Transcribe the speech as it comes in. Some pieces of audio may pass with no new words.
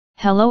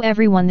Hello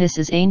everyone, this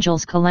is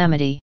Angel's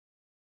Calamity.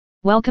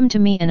 Welcome to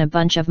me and a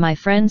bunch of my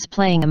friends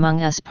playing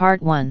Among Us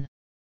Part 1.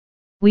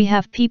 We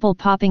have people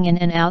popping in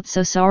and out,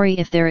 so sorry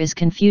if there is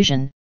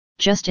confusion,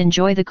 just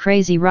enjoy the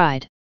crazy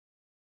ride.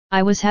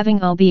 I was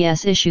having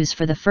OBS issues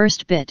for the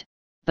first bit,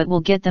 but we'll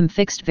get them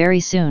fixed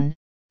very soon.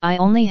 I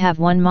only have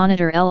one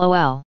monitor,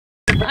 lol.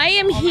 I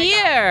am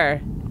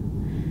here!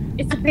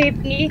 It's a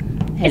baby.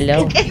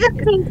 Hello. It's a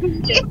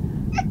baby.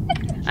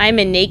 I'm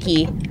a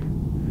Nikki.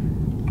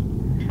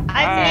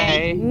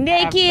 I'm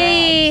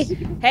Nikki!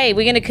 Hey,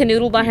 we gonna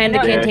canoodle behind the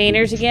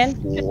containers again?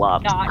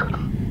 not.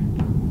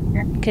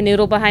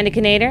 Canoodle behind a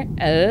container?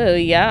 Oh,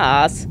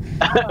 yes.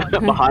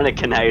 Behind a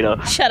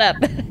canator. Shut up.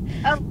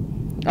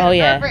 Oh,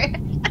 yeah.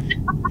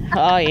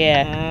 Oh,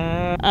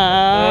 yeah.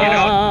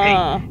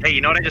 Hey,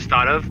 you know what I just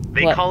thought of?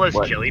 They call us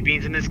jelly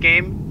beans in this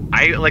game.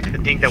 I like to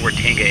think that we're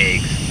Tenga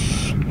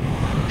eggs.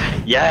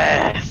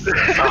 Yes!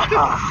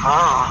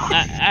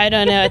 I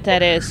don't know what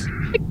that is.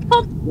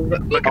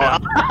 Look it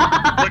up.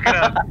 Look it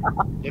up.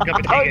 Look up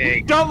a Tenga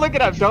egg. Don't look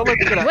it up. Don't look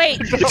it up. Wait,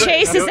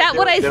 Chase, is that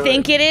what I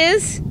think it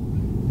is?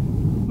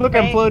 Look,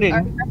 I'm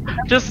floating.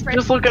 Just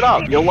look it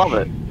up. You'll love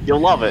it. You'll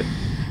love it.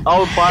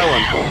 Oh, buy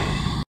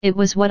one. It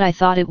was what I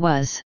thought it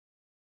was.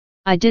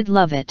 I did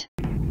love it.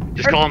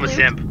 Just call him a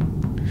simp.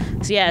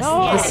 Yes,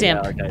 No. the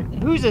simp. Yeah, okay.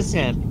 Who's a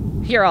simp?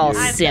 You're all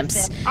I'm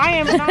simps. the I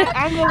am not.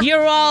 I'm the.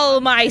 You're all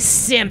my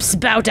simps.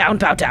 Bow down,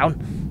 bow down.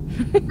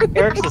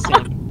 Eric's a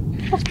simp.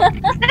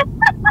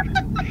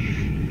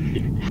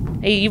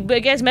 Hey, you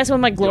guys messing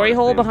with my glory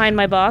hole behind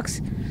my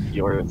box?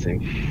 You're a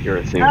simp. You're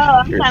a simp. Oh,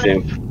 I'm You're a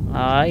coming. simp.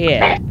 Oh,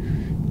 yeah.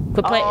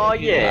 Quit playing. Oh,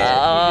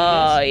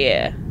 yeah. Oh,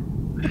 yeah.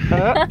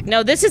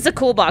 No, this is a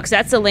cool box.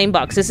 That's a lame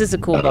box. This is a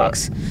cool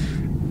box.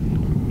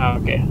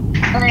 Okay.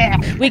 Oh, yeah.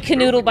 We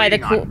canoodle by the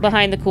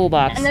behind the cool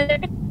box. And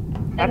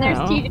there's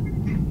know.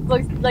 TJ.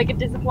 Looks like a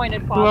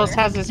disappointed father. Who else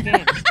has this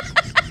game?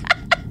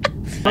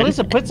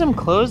 Melissa, put some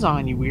clothes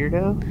on, you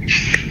weirdo.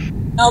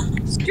 Nope.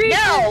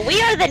 No,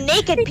 we are the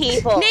naked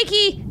people.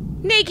 Nikki!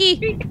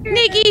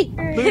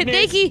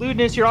 Lewdness,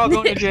 Lewdness, you're all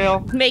going to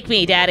jail. Make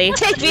me, Daddy.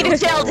 Take me to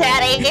jail,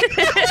 Daddy.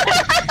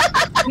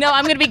 No,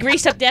 I'm gonna be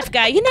greased up deaf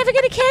guy. You're never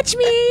gonna catch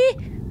me.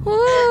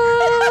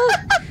 Ooh.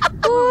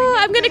 Ooh,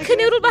 I'm gonna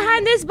canoodle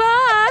behind this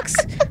box.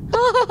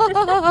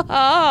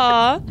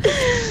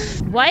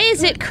 Why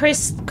is it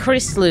Chris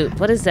Loop?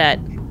 What is that?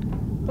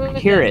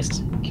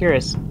 Curious.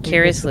 Curious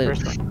Loop.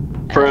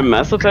 For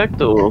Mass Effect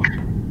or?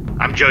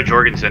 I'm Joe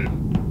Jorgensen.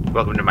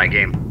 Welcome to my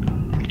game.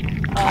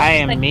 I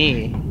am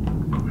me.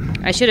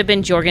 I should have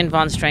been Jorgen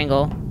von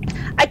Strangle.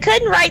 I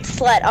couldn't write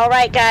slut,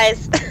 alright,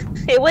 guys.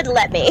 It wouldn't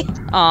let me.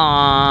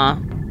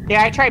 Aww.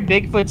 Yeah, I tried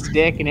Bigfoot's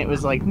dick and it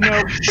was like,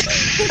 nope.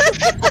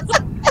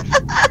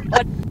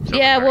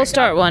 Yeah, we'll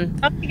start one.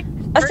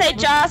 I'll say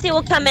Jossie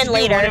will come in One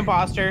later.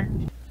 imposter.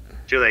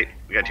 Too late.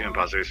 We got two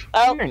imposters.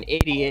 Oh, You're an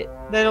idiot.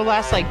 That'll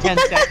last like 10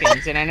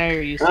 seconds, and I know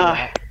you're used to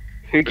that.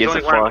 Who There's gives a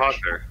only one fuck?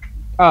 imposter.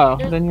 Oh,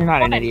 then you're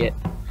not an idiot.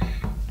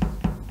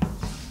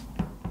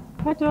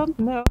 I don't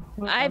know.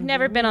 I've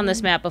never been on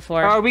this map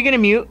before. Are we gonna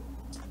mute?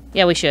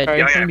 Yeah, we should. Sorry.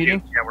 Yeah, we're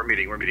meeting?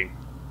 we're meeting.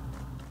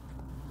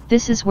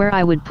 This is where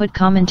I would put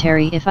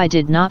commentary if I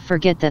did not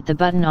forget that the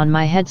button on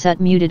my headset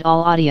muted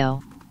all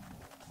audio.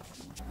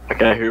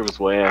 Okay, who was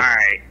where?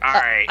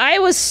 Alright. I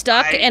was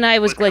stuck and I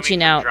was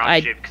glitching out.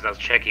 Because I was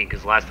checking,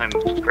 because last time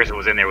the person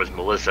was in there was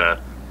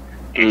Melissa,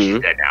 and she's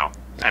dead now.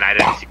 And I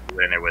didn't see who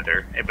was in there with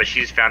her. But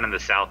she's found in the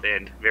south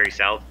end, very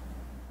south.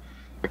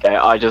 Okay,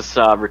 I just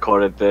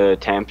recorded the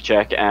temp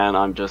check and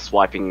I'm just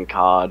swiping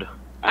card.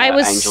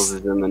 Angels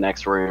is in the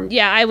next room.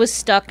 Yeah, I was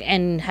stuck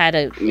and had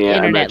a Yeah,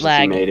 internet emergency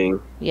lag.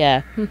 meeting.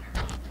 Yeah.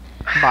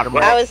 Bottom I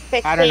right. was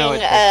fixing I don't know what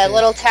a this is.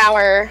 little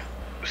tower.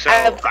 So,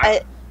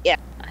 Yeah.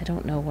 I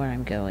don't know where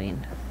I'm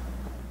going.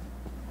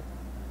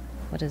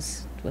 What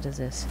is this?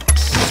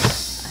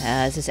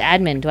 Is this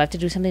admin? Do I have to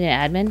do something to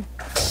admin?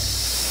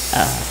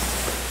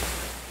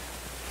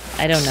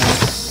 I don't know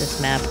this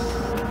map.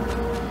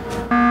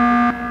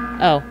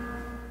 Oh.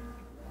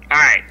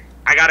 alright.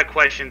 I got a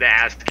question to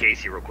ask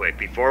Casey real quick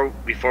before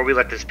we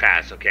let this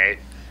pass, okay?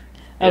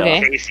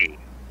 Okay. Casey,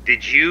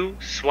 did you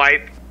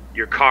swipe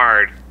your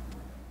card?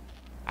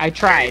 I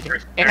tried,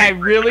 and I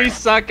really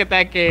suck at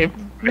that game.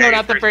 No, Very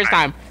not the first first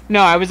time. time.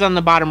 No, I was on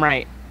the bottom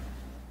right.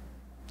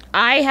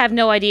 I have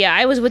no idea.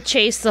 I was with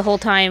Chase the whole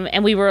time,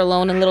 and we were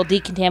alone in a little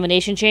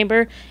decontamination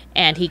chamber,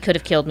 and he could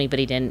have killed me, but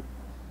he didn't.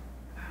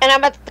 And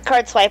I'm at the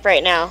card swipe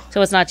right now.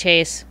 So it's not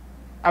Chase.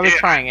 I was Yeah,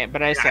 trying it,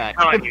 but I I'm suck.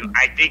 telling you,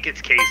 I think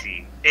it's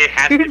Casey. It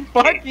has to be Dude,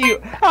 fuck Casey. you.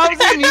 How is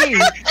it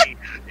me?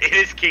 It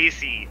is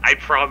Casey. I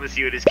promise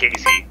you it is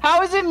Casey.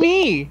 How is it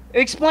me?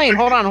 Explain.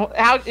 Hold on.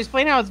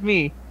 Explain how it's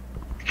me.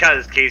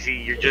 Because Casey,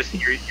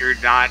 you're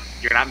not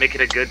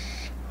making a good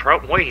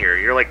point here.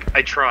 You're like,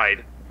 I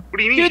tried. What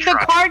do you mean Dude, you the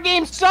tried? card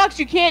game sucks.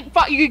 You can't.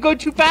 You could go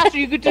too fast or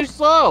you could too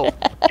slow.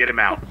 Get him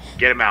out.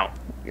 Get him out.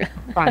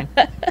 Fine.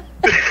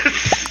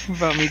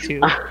 Vote me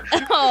too.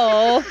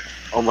 Oh.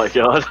 Oh my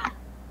god.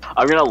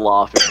 I'm gonna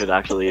laugh if it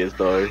actually is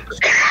though.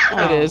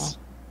 It is.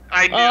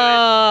 I knew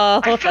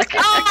Oh.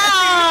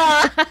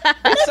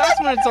 It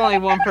sucks when it's only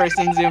one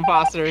person's the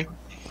imposter.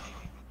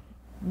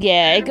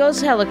 Yeah, it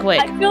goes hella quick.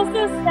 I feel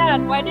so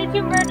sad. Why did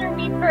you murder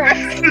me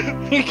first?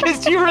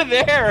 Because you were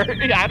there.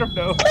 I don't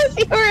know.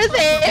 You were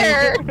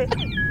there.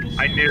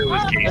 I knew it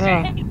was Casey.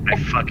 I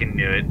fucking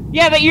knew it.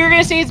 Yeah, but you're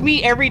gonna say it's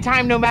me every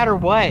time, no matter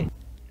what.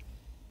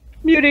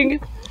 Muting.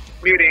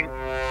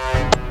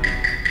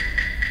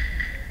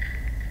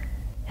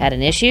 Had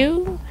an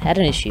issue? Had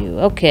an issue.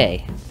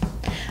 Okay.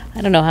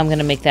 I don't know how I'm going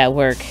to make that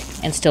work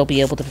and still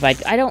be able to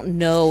provide. I don't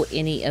know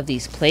any of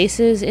these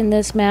places in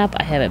this map.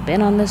 I haven't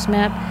been on this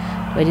map.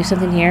 Do I do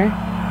something here?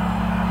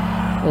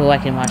 Oh, I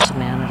can watch the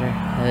monitor.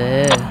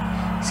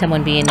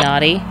 Someone being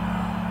naughty.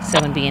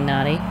 Someone being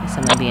naughty.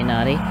 Someone being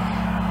naughty.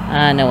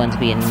 No one's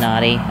being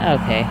naughty.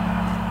 Okay.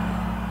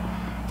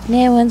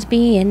 No one's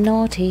being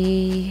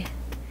naughty.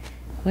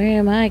 Where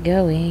am I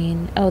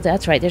going? Oh,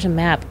 that's right. There's a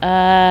map.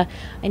 I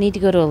need to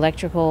go to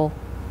electrical.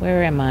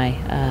 Where am I?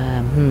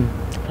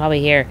 Probably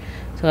here.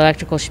 So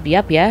electrical should be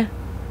up, yeah?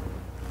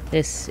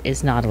 This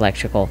is not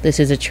electrical. This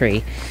is a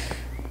tree.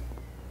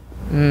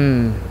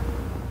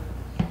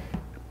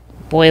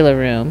 Boiler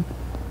room.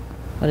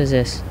 What is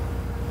this?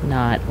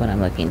 Not what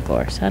I'm looking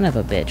for. Son of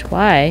a bitch.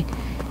 Why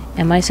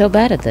am I so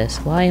bad at this?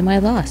 Why am I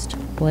lost?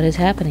 What is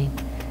happening?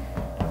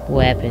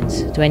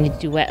 Weapons. Do I need to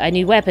do I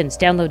need weapons.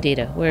 Download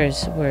data.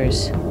 Where's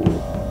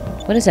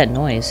what is that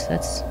noise?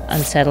 That's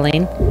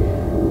unsettling.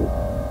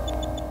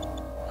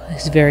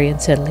 It's very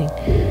unsettling.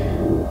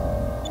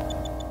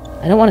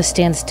 I don't want to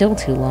stand still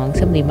too long.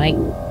 Somebody might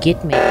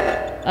get me.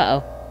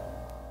 Uh-oh.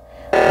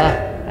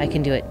 Oh, I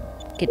can do it.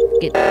 Get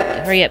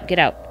hurry up, get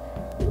out.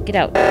 Get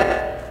out.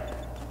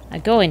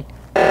 I'm going.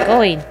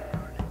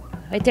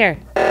 Right there.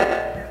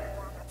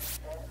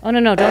 Oh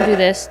no, don't do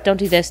this. Don't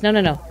do this.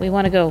 No. We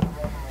want to go.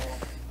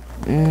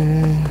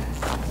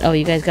 Oh,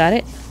 you guys got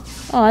it?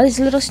 Oh, there's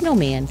a little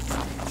snowman.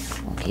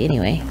 Okay,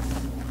 anyway.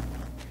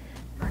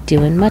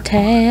 Doing my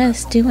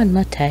task.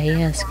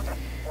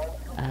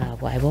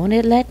 Why won't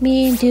it let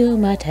me do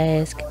my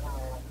task?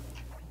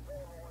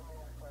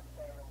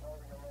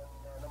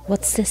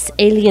 What's this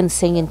alien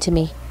singing to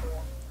me?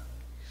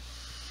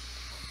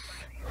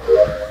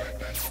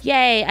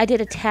 Yay, I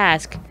did a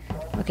task.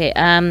 Okay,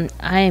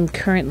 I am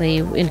currently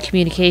in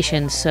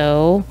communications,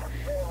 so...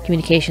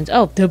 Communications.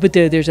 Oh, but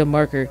there's a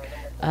marker.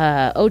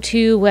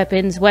 O2,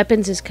 weapons.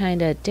 Weapons is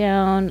kind of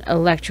down.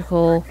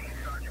 Electrical,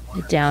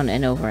 down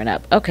and over and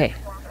up. Okay.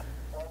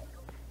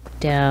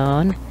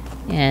 Down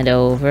and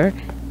over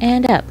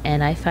and up.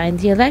 And I find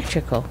the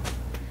electrical.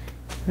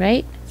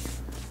 Right?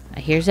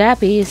 I hear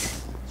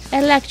zappies.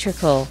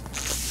 Electrical. I'm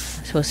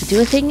supposed to do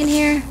a thing in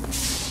here?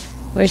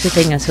 Where's the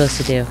thing I'm supposed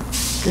to do?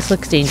 This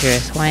looks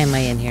dangerous. Why am I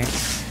in here?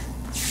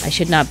 I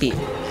should not be...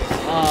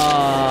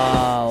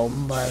 Oh,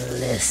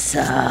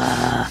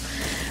 Melissa.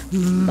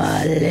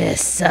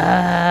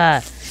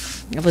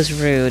 That was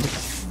rude.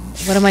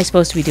 What am I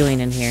supposed to be doing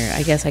in here?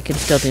 I guess I can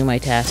still do my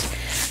task.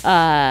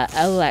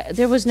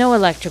 There was no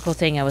electrical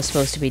thing I was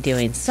supposed to be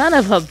doing. Son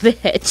of a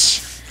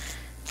bitch.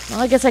 Well,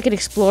 I guess I could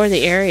explore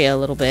the area a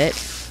little bit.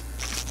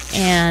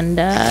 And,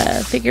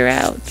 figure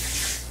out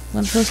what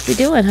I'm supposed to be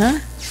doing, huh?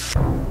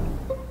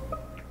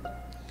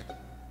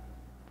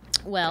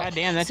 Well,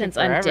 Goddamn, since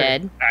I'm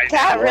dead.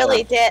 That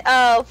really did.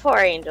 Oh, poor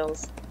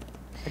angels.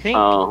 I think.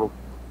 Oh.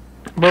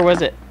 Where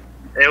was it?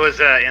 It was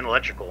in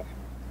electrical.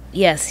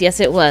 Yes,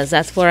 it was.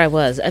 That's where I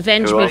was.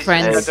 Avenge Who me, else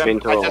friends. has been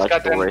to I just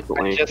got electrical done.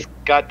 recently? I just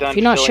got done. If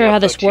you're not filling sure up how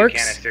those this 2 works,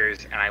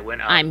 canisters, and I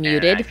went up I'm and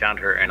muted. I found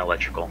her in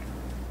electrical.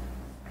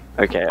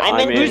 Okay, I'm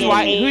in Who's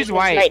white? Who's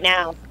white? right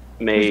now.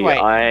 Me, Who's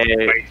white?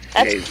 Wait,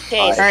 That's Chase.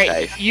 Chase. All right,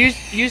 Okay.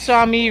 you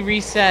saw me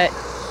reset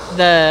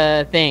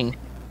the thing.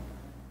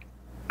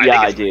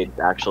 Yeah, I think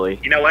did, actually.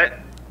 You know what?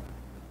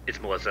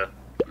 It's Melissa.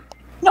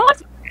 No,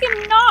 it's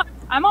fucking not.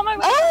 I'm on my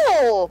way.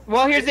 Oh!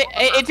 Well, here's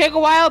it took a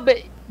while, but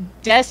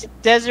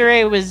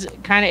Desiree was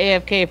kind of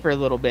AFK for a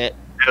little bit.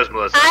 It was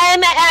Melissa.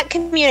 I'm at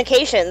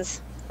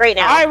communications right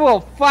now. I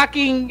will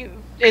fucking.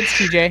 It's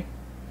TJ.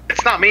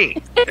 It's not me.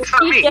 It's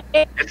not me.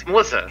 It's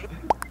Melissa.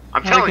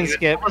 I'm I telling can you,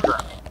 skip. it's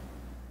Melissa.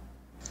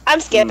 I'm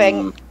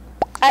skipping.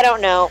 I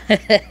don't know.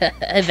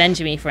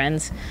 Avenge me,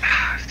 friends.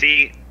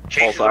 See,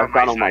 Chase Also, is I've on my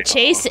got on my side.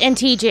 Chase and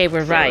TJ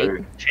were right.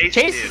 So, Chase,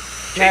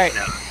 Chase? knew. Alright.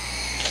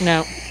 Chase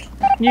No.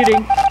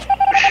 Muting.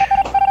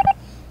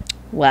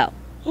 Well.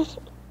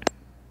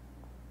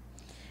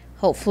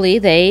 Hopefully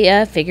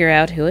they figure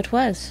out who it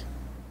was.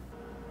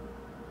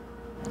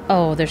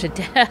 Oh, there's a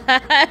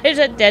there's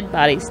a dead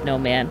body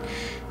snowman.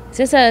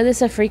 Is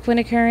this a frequent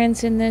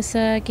occurrence in this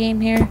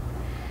game here?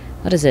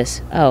 What is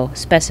this? Oh,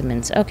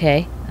 specimens.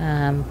 Okay.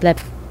 Blep.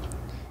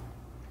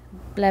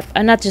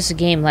 Not just a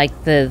game, like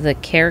the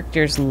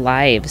characters'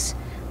 lives.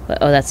 But,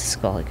 oh, that's a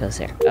skull. It goes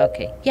there.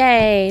 Okay.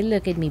 Yay!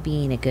 Look at me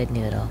being a good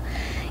noodle.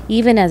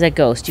 Even as a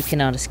ghost, you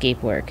cannot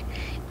escape work.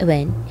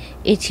 1,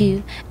 a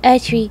 2, a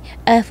 3,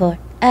 a 4,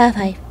 a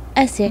 5,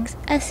 a 6,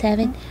 a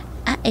 7,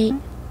 a 8,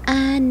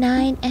 a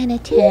 9, and a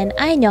 10.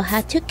 I know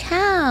how to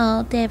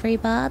count,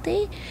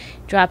 everybody.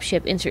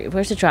 Dropship insert.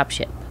 Where's the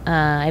dropship?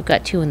 I've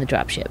got 2 in the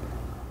dropship.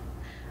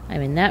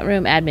 I'm in that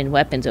room. Admin,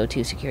 weapons,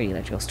 O2, security,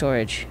 electrical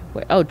storage.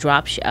 Where, oh,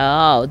 drop.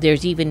 Oh,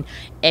 there's even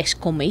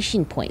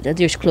exclamation point.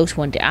 There's close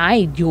one.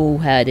 I know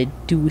how to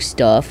do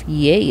stuff.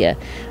 Yeah.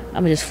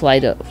 I'm gonna just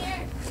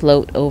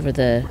float over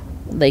the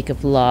lake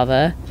of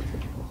lava.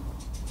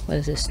 What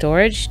is this?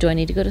 Storage? Do I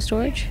need to go to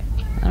storage?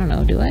 I don't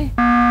know. Do I?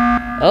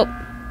 Oh.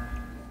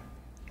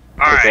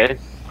 Alright.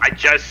 I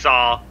just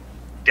saw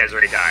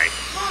Desiree die.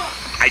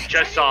 I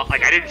just saw,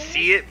 like, I didn't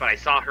see it, but I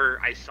saw her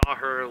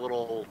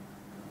little,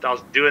 I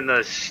was doing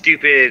the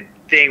stupid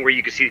thing where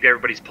you could see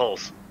everybody's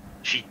pulse.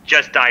 She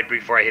just died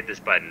before I hit this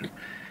button.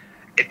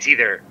 It's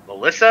either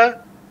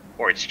Melissa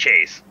or it's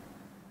Chase.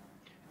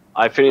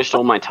 I finished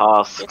all my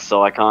tasks,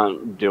 so I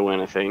can't do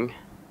anything.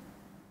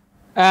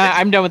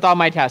 I'm done with all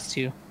my tasks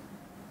too.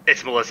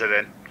 It's Melissa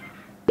then.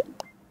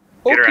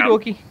 Get her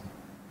Okie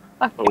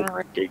out. dokie.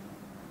 Okay.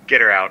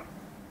 Get her out.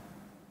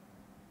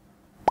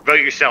 Vote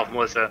yourself,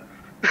 Melissa.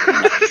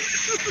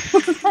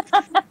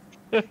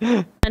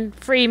 And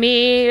free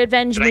me,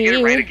 avenge Did me. I get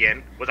it right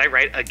again? Was I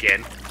right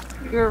again?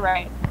 You're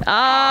right.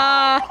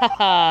 Ah.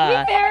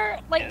 To be fair,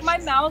 like my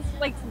mouse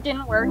like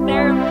didn't work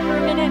there for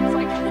a minute,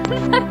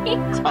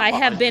 so I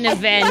have been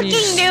avenged.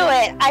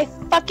 I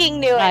fucking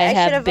knew it. I I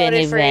have should have been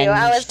voted for you.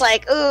 I was avenged.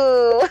 like,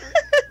 ooh.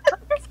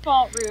 First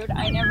fault, rude.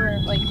 I never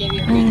like gave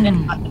you a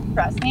reason not to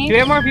trust me. Do we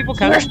have more people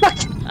coming?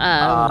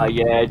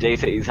 Yeah,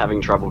 JC is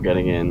having trouble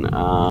getting in.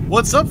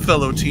 What's up,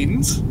 fellow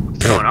teens?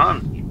 What's going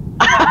on?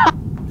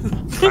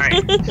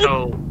 Alright,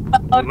 so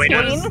are we waiting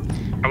on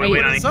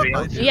anybody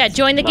else? Yeah,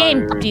 join the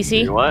game, No, DC.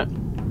 you know what?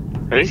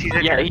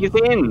 Yeah, he's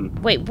in.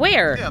 Wait,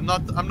 where? Yeah, I'm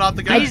not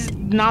the guy. He's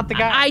not the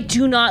guy.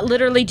 I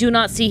literally do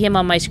not see him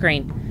on my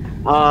screen.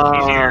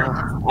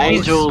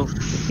 Angels.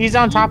 He's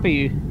on top of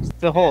you. It's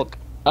the Hulk.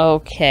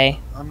 Okay.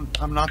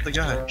 I'm not the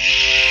guy.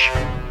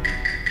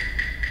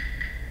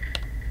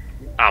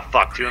 Ah,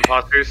 fuck, 2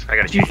 imposters? I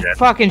gotta You change that.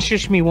 fucking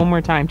shush me one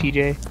more time,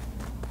 TJ.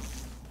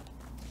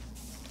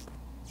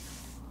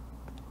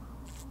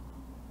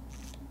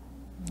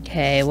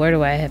 Okay, where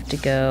do I have to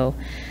go?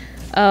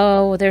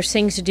 Oh, there's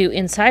things to do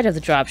inside of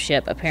the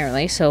dropship,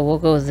 apparently, so we'll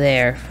go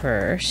there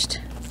first.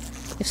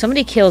 If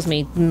somebody kills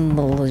me,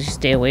 just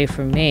stay away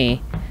from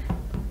me.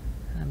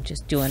 I'm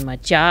just doing my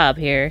job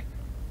here.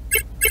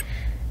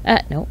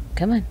 No,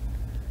 come on.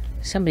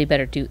 Somebody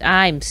better do...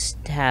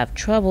 have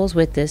troubles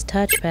with this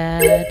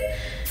touchpad.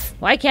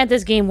 Why can't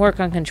this game work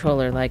on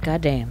controller? Like,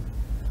 goddamn.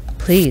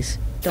 Please,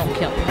 don't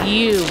kill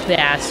me. You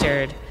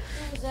bastard.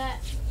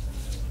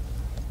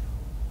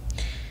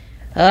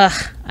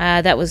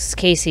 That was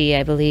Casey,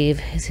 I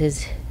believe, is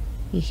his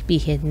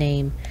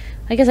name.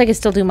 I guess I can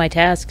still do my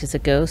task as a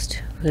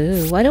ghost.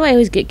 Ooh, why do I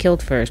always get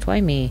killed first? Why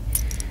me?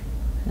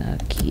 Oh,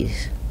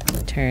 keys.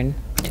 Turn.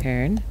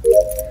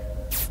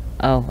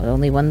 Oh,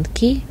 only one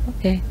key?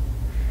 Okay.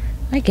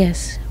 I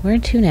guess. Where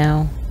to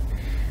now?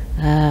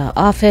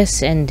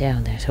 Office and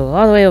down there. So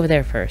all the way over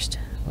there first.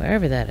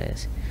 Wherever that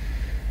is.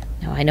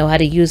 Now I know how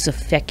to use the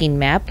fecking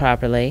map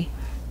properly.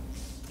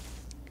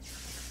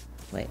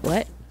 Wait,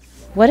 what?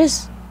 What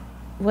is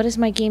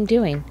my game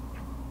doing?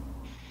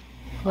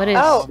 What is...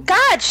 Oh,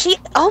 God, she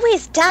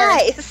always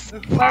dies.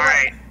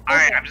 Alright,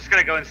 I'm just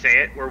gonna go and say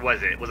it. Where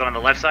was it? Was it on the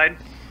left side?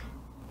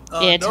 No,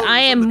 I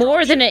am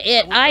more than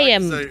I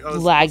am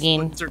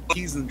lagging. Insert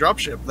keys in the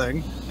dropship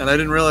thing, and I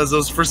didn't realize that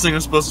was the first thing I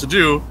was supposed to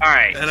do.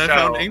 Alright, And I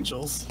found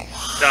angels.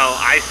 So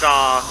I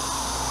saw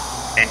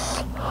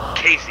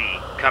Casey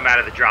come out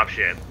of the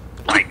dropship,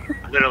 like,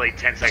 literally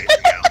 10 seconds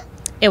ago.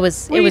 It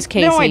was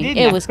Casey. No, I didn't.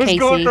 It was I Casey.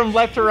 going from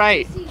left to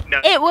right.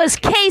 No, It was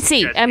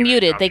Casey. just I'm came out of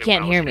muted. the They dropship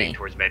can't when I hear was me. heading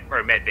towards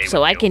Med Bay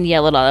So I with can you.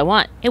 yell it all I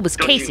want. It was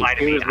Don't you Casey. lie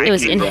to me. It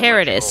was I came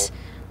Inheritus.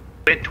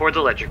 went towards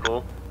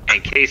electrical,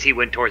 and Casey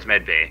went towards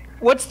Med Bay.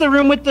 What's the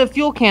room with the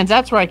fuel cans?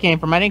 That's where I came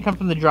from. I didn't come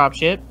from the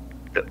dropship.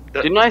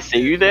 Didn't I see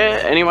you there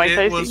anyway, It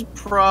Casey? was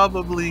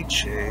probably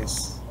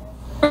Chase.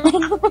 Casey,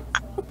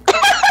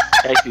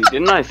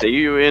 didn't I see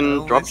you in I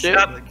only dropship? said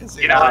that 'cause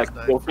he You know, was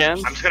Fuel dying.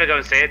 cans? I'm just gonna go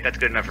and say it. That's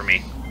good enough for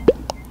me.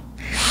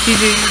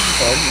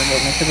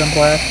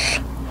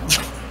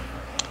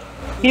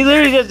 He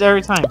literally does it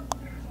every time.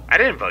 I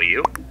didn't vote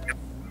you.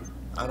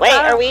 I don't Wait, know.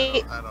 are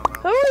we... I don't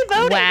Who know. are we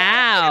voting?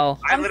 Wow.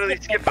 I literally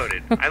skip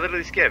voted. I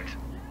literally skipped.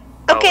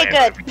 Okay, and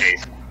I good. voted for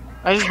Chase.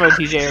 I just vote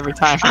TJ every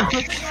time.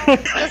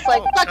 Just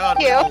like, Oh, fuck God,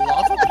 you. there's a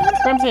lava pool?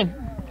 Crimson.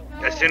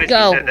 As soon as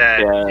Go. you said that,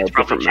 Yeah, it's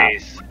probably different map.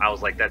 Chase, I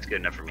was like, that's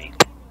good enough for me.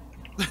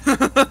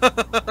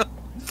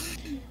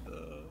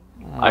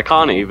 I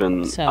can't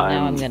even. So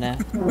now I'm gonna...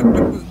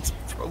 It's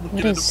probably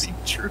What gonna is- be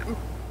true.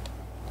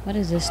 What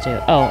does this do?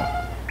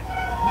 Oh.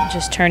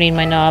 Just turning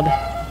my knob.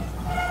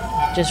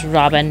 Just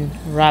robbing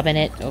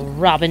it.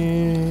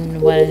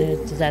 Robbing...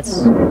 What...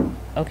 That's...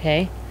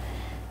 Okay.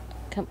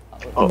 Come...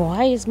 Oh.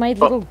 Why is my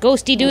little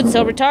ghosty dude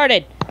so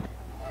retarded?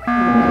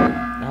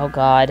 Oh,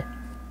 God.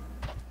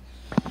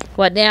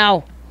 What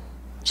now?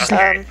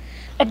 Okay.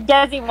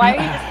 Desi, why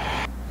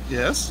are you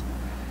Yes?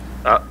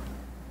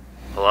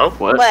 Hello?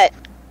 What? What?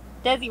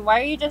 Desi, why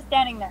are you just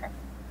standing there?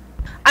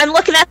 I'm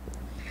looking at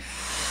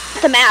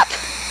the map.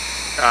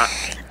 Uh,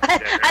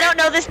 I don't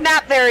know this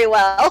map very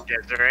well.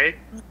 Desiree?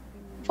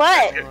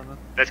 What?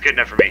 That's good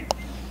enough for me.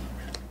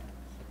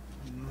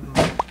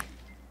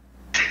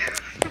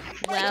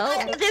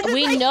 Well, This is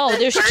we like know the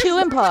there's first 2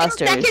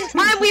 imposters. Second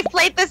time we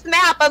played this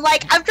map, I'm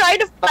like, I'm trying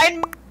to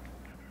find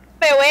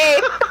my way.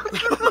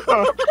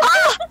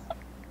 Ah!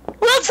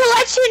 Well, to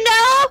let you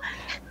know,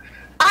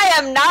 I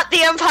am not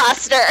the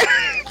imposter.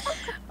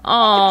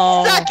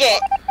 Oh. Suck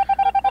it.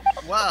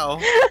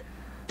 Wow.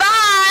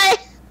 Bye.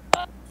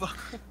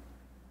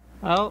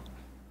 Oh,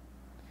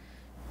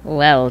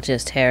 Well,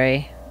 just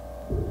Harry.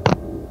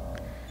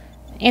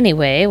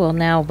 Anyway, well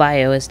now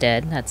Bio is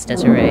dead. That's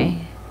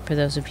Desiree. For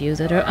those of you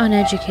that are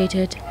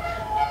uneducated.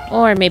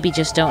 Or maybe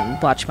just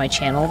don't watch my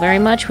channel very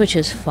much, which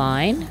is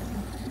fine.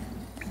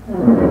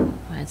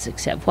 Let's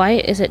accept. Why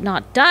is it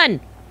not done?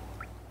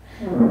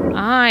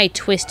 I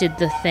twisted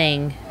the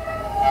thing.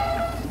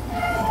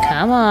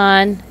 Come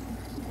on.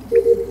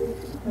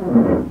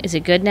 Is it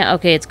good now?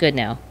 Okay, it's good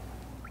now.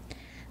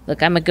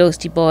 Look, I'm a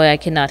ghosty boy. I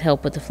cannot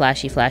help with the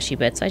flashy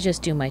bits. I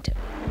just do my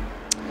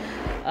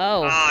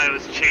Oh. Oh, I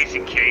was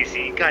chasing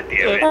Casey. God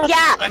damn it.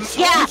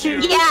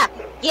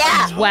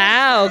 Yeah.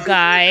 Wow,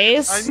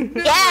 guys.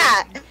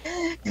 Yeah.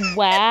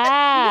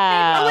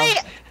 Wow. Oh, wait.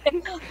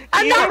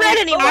 I'm not red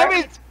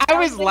anymore. I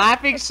was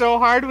laughing so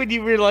hard when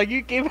you were like,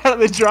 you came out of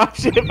the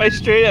dropship. I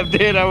straight up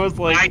did. I was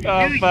like,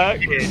 I oh knew fuck.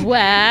 you did.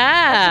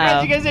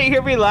 Wow. You guys didn't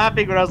hear me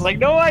laughing when I was like,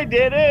 no, I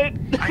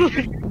didn't.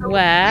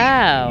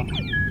 Wow.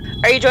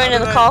 Are you joining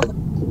the call?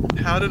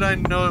 How did I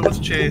know it was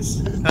Chase?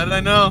 How did I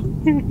know?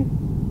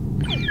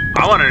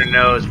 I wanted to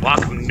know is why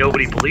come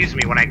nobody believes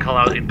me when I call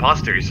out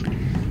imposters.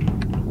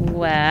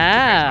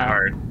 Wow.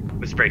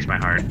 This breaks my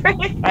heart.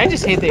 I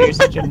just hate that you're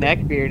such a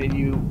neckbeard and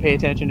you pay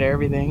attention to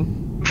everything.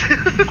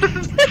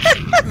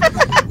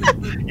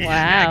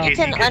 Wow. You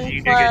can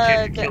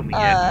unplug.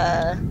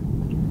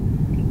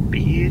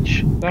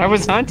 Bitch. I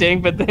was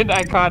hunting, but then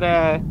I caught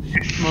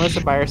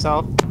Melissa by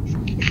herself.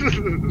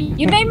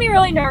 You made me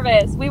really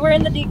nervous. We were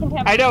in the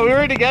decontamination. I know, we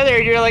were together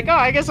and you're like, oh,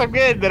 I guess I'm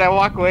good. Then I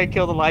walk away,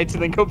 kill the lights,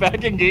 and then go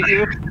back and get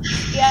you.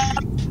 Yeah.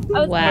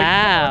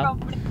 Wow.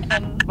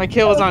 My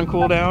kill was on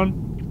cooldown.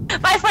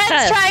 My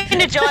friend's trying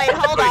to join.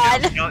 Hold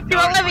on. She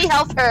won't let me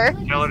help her.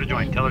 Tell her to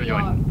join. Tell her to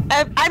join.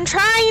 I'm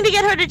trying to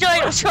get her to join,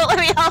 but she won't let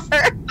me help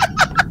her.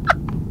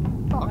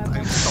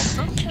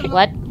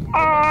 What?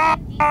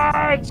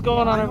 What's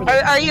going on over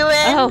there? Are you in?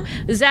 Oh,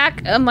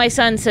 Zach, my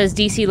son says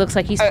DC looks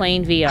like he's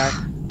playing VR.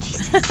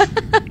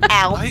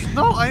 Ow.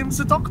 No, I am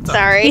the doctor.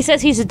 Sorry. He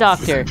says he's a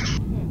doctor.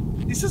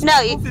 He says No,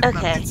 okay.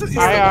 okay.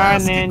 Hi,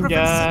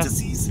 Ninja.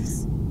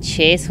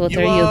 Chase, what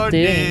are you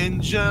doing?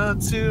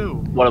 Ninja too.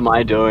 What am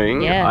I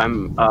doing? Yeah.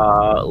 I'm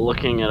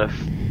looking at a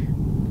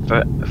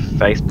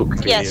Facebook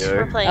video. Yes,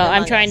 we're playing. Oh, I'm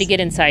Among trying to Us. get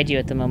inside you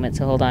at the moment,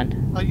 so hold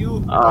on. Are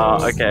you?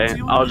 Okay. do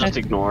you I'll want- just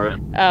ignore it.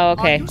 Oh,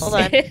 okay. Hold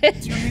on.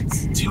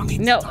 Do you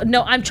need? No,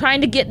 I'm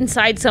trying to get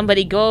inside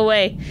somebody. Go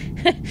away.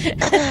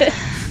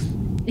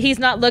 He's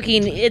not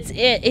looking.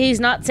 He's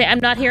not saying. I'm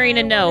not hearing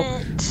a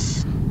no.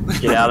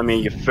 Get out of me,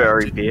 you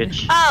furry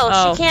bitch.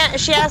 Oh. She can't.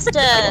 She has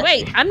to.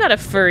 Wait, I'm not a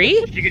furry.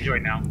 You can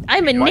join now.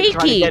 I'm a Why trying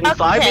to naked. get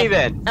inside Okay. me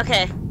then?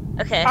 Okay.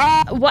 Okay.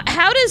 What?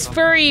 How does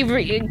furry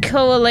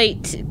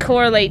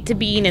correlate to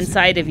being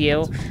inside of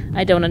you?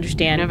 I don't You've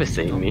understand. never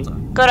seen me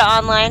Go to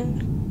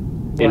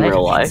online. in What?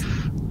 real life.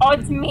 Oh,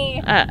 it's me.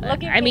 Look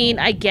at I mean,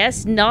 I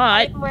guess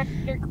not. I'm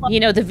wearing your clothes. You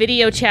know, the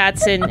video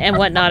chats and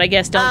whatnot, I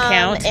guess, don't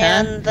count, huh?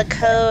 And the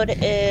code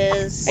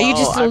is. Are you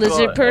just a I've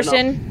lizard got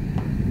person?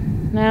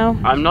 No?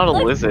 I'm not a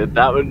lizard.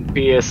 That would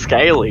be a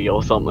scaly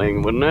or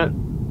something, wouldn't it?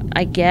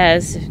 I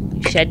guess.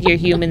 Shed your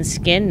human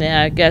skin,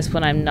 I guess,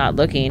 when I'm not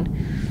looking.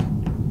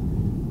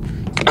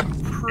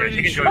 Yeah,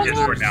 you can join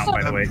Discord now,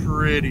 by the way. I'm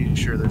pretty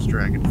sure there's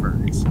dragon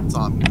furries. It's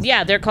on.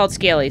 Yeah, they're called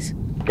scalies.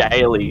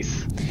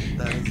 Scalies.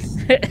 That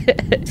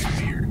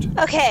is weird.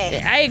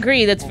 Okay. I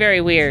agree, that's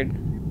very weird.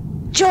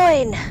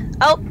 Join.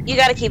 Oh, you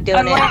gotta keep doing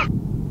I'm it.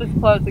 wearing this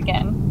clothes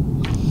again.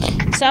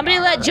 Somebody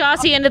let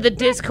Jossie into the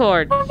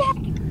Discord.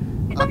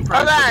 I'm Hold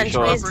probably on,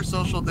 sure please. for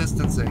social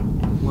distancing.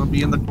 We'll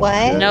be in the.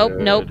 What? Nope,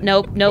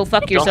 no,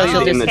 fuck your Don't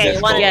social be in the distance.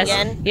 Okay, want it Yes,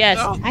 again? yes,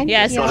 No.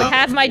 yes. No.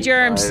 Have my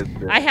germs.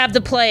 I have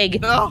the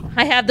plague. No,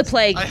 I have the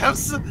plague. I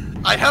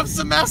have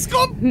some mask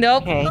on.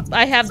 Nope, Okay.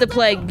 I have the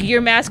plague.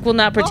 Your mask will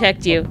not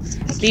protect you.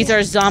 These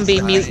are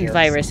zombie mutant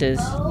viruses.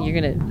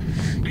 You're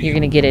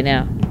gonna get it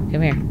now.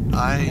 Come here.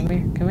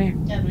 Come here.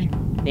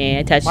 Yeah,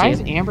 I touched Why is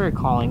you. Amber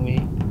calling me?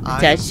 I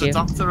am Touch the you.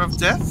 doctor of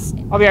death.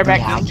 I'll be right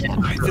back. I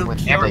will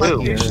cure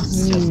my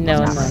patients.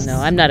 No,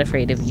 I'm not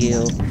afraid of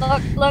you.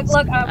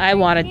 Look. I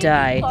wanna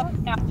die.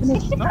 No,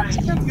 you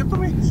can't get to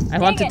me. I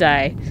want to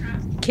die.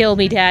 Kill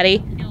me,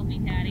 Daddy.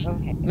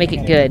 Okay. Make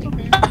it good.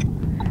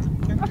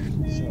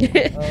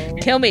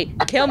 Kill me.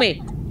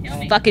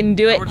 Fucking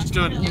do Now it. we're just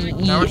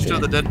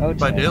doing the Dead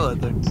by Daylight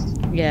thing.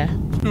 Yeah.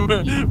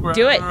 We're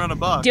Do it. around a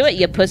box. Do it,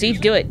 you pussy.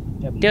 Do it.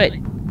 Do it.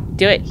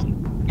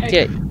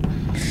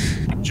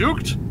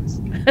 Juked.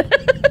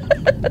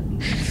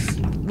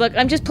 Look,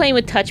 I'm just playing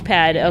with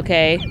touchpad,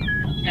 okay?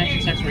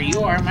 That's where you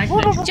are. My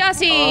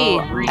Jossie!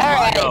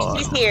 Alright,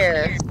 she's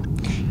here.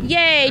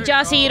 Yay,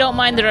 Jossie, you don't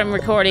mind that I'm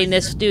recording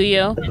this, do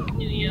you?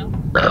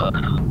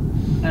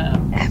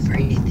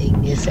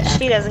 Everything is.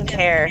 She doesn't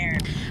care.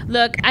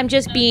 Look, I'm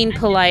just being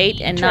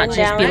polite and not Turn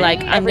just be down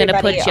like, I'm gonna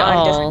put everybody you on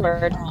all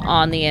Discord.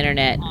 on the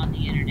internet. I'm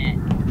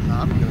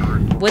gonna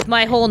record. With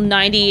my whole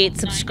 98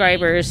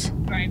 subscribers.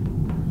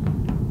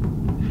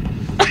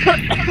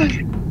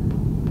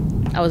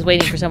 I was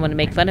waiting for someone to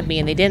make fun of me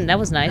and they didn't. That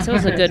was nice. That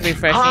was a good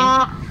refreshing.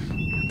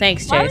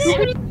 Thanks, Chase.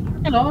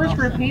 $10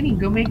 for a painting.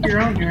 Go make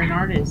your own. You're an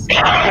artist.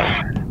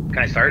 Can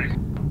I start?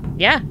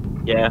 Yeah.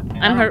 Yeah.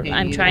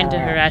 I'm trying to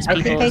harass I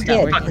people. think I It's not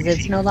did, working. because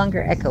it's no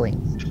longer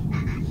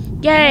echoing.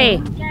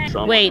 Yay!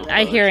 Some- Wait,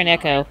 I hear an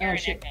echo. Oh,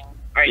 shit.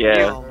 Alright, Yeah.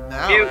 Well,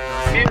 now.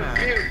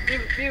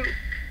 mute.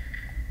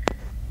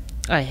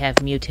 I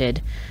have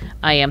muted.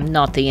 I am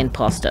not the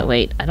imposter.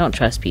 Wait, I don't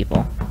trust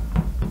people.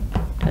 Do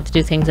I have to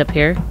do things up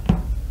here?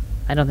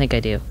 I don't think I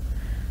do.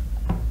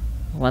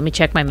 Let me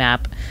check my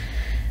map.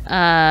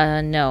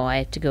 No, I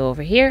have to go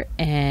over here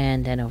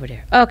and then over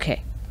there.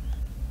 Okay.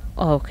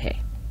 Okay.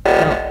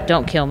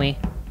 Don't kill me.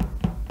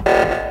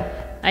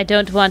 I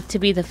don't want to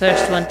be the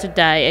first one to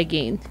die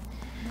again.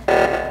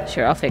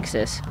 Sure, I'll fix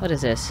this. What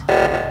is this?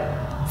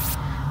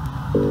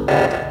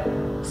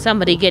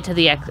 Somebody get to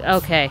the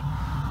okay.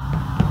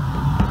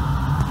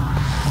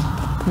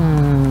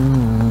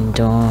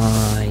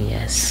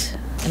 Yes.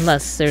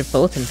 Unless they're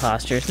both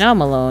imposters. Now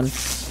I'm alone.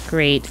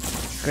 Great.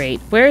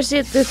 Where's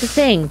it? The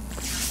thing?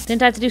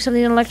 Didn't I have to do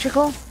something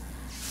electrical?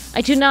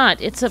 I do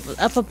not. It's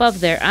up above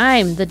there.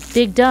 I'm the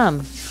big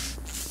dumb.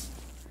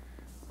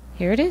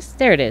 Here it is.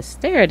 There it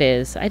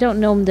is. I don't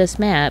know this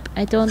map.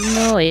 I don't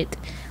know it.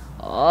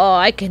 Oh,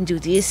 I can do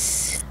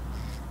this.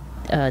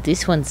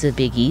 This one's a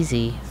big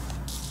easy.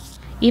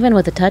 Even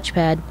with a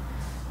touchpad.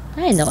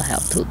 I know how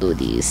to do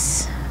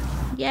this.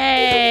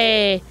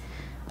 Yay!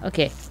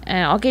 Okay,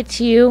 I'll get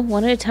to you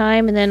one at a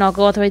time, and then I'll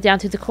go all the way down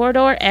through the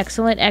corridor.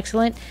 Excellent.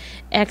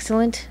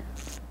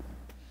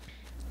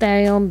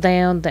 Down.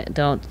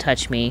 Don't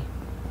touch me.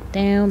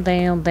 Down.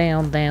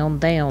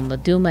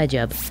 Do my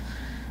job.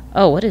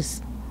 Oh, what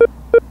is...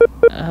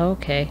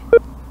 Okay.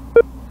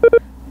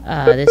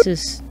 This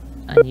is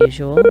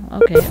unusual.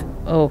 Okay.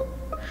 Oh.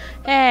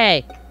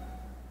 Hey!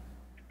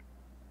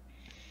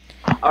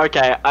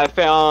 Okay, I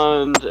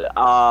found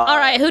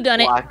Alright, who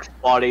done it? Black's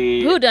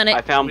body. Who done it?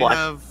 I found We Black.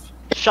 have.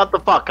 Shut the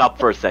fuck up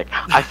for a sec.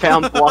 I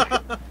found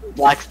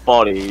Black's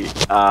body,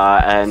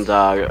 and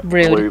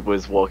Rude. Blue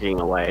was walking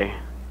away.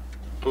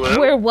 Blue?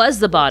 Where was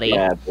the body?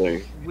 Yeah,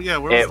 Blue. Yeah,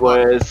 where It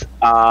was.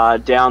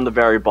 was down the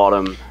very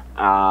bottom.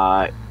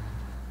 I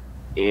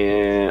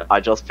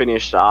just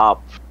finished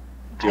up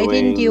doing I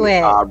didn't do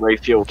it.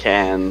 refuel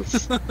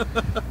cans.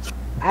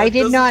 I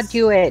did not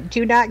do it.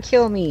 Do not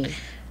kill me.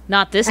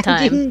 Not this I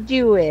time. didn't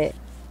do it.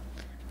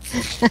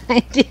 I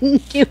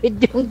didn't do it.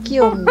 Don't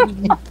kill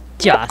me.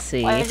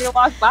 Jossie. Why did you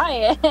walk by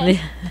it?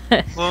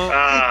 Well,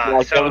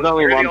 Like, So there was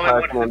only you're one the only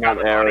person who in found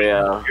that the body?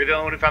 area. You're the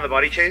only one who found the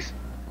body, Chase?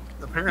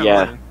 apparently.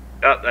 Yeah.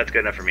 Oh, that's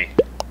good enough for me.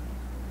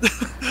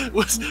 Who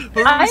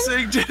are we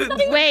saying did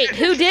it? Wait,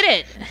 who did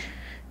it?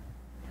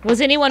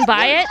 Was anyone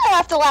by it? I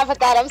have to laugh at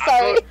that. I'm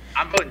sorry.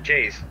 I'm voting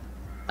Chase.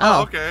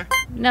 Oh, okay.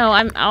 No,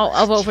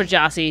 I'll vote for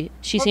Jossie.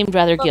 She seemed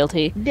rather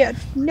guilty.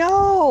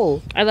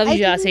 No. I love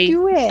you, I Jossie. didn't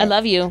do it. I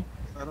love you.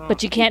 I don't-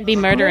 But you can't be I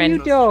don't murdering.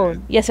 know. No, you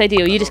don't. Yes, I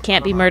do. You just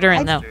can't be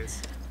murdering, though.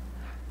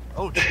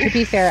 Oh, To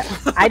be fair,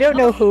 I don't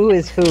know who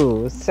is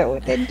who, so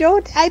then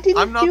I didn't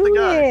I'm not do the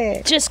guy.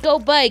 it. Just go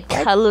by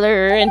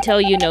color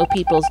until you know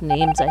people's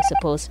names, I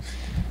suppose.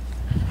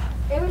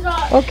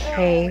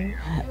 Okay.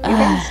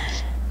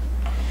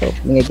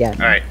 Vote me again.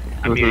 Alright,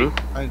 I'm muting.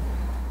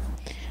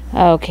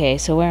 Okay,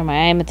 so where am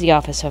I? I'm at the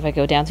office. So if I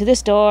go down through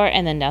this door,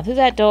 and then down through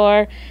that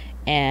door,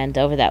 and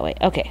over that way.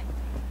 Okay.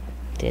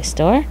 This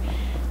door,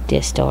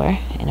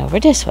 and over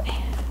this way.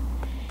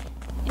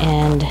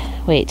 And,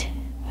 wait.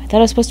 I thought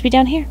I was supposed to be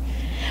down here.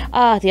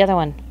 Ah, the other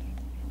one.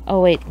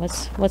 Oh, wait.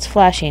 What's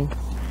flashing?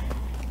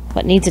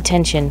 What needs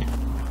attention?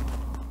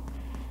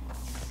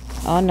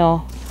 Oh,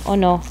 no. Oh,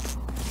 no.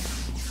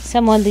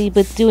 Someone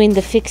was doing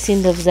the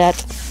fixing of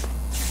that.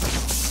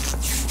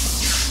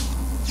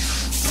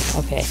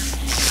 Okay.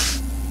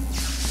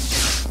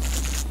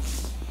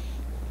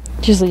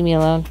 Just leave me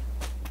alone.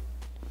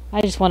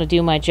 I just want to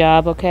do my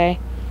job, okay?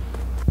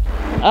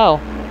 Oh.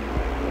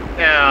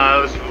 Yeah, I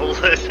was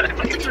foolish. What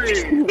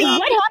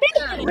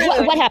happened?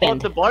 What What's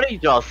happened? the body,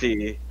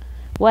 Jossie?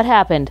 What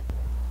happened?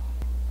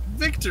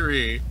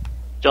 Victory.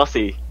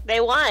 Jossie.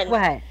 They won.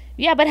 What?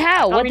 Yeah, but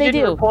how? How What'd you they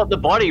didn't do? report the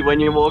body when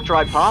you walked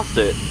right past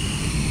it?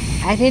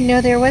 I didn't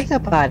know there was a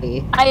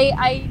body.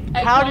 I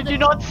How killed did you it.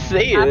 not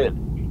see it?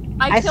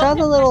 I killed saw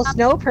the him. little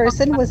snow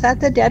person. Was that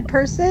the dead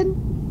person?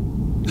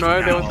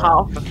 No, there was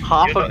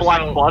half a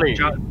black body.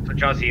 So,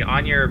 Jossie,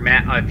 on your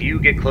map, if you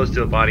get close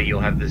to a body, you'll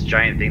have this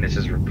giant thing that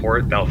says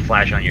report that'll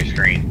flash on your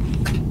screen.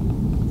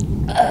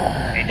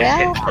 And just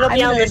Well, hit- It'll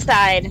be on the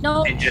side.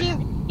 No, It just-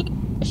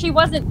 she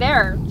wasn't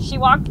there. She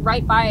walked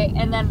right by it,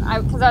 and then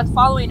because I was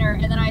following her,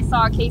 and then I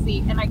saw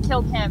Casey, and I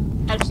killed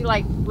him, and she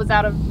like was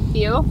out of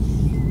view.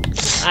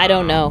 I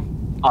don't know.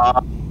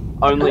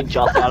 only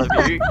just out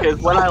of you, because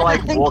when I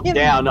like walked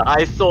down,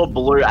 I saw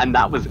blue and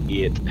that was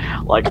it.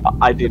 Like,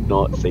 I did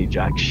not see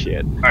jack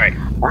shit. Alright.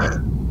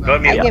 Go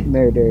I get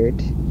murdered.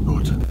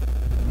 Good.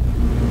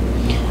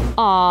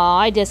 Aw,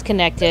 I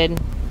disconnected.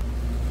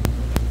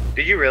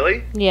 Did you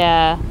really?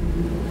 Yeah.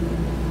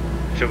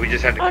 So we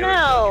just have to Oh kill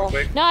ourselves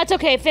real quick? No, it's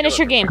okay. Finish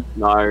your game.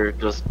 No,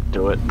 just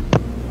do it.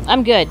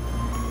 I'm good.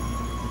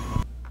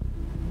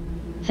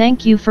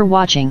 Thank you for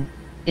watching.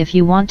 If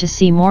you want to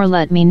see more,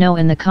 let me know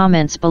in the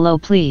comments below,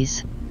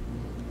 please.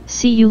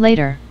 See you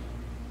later.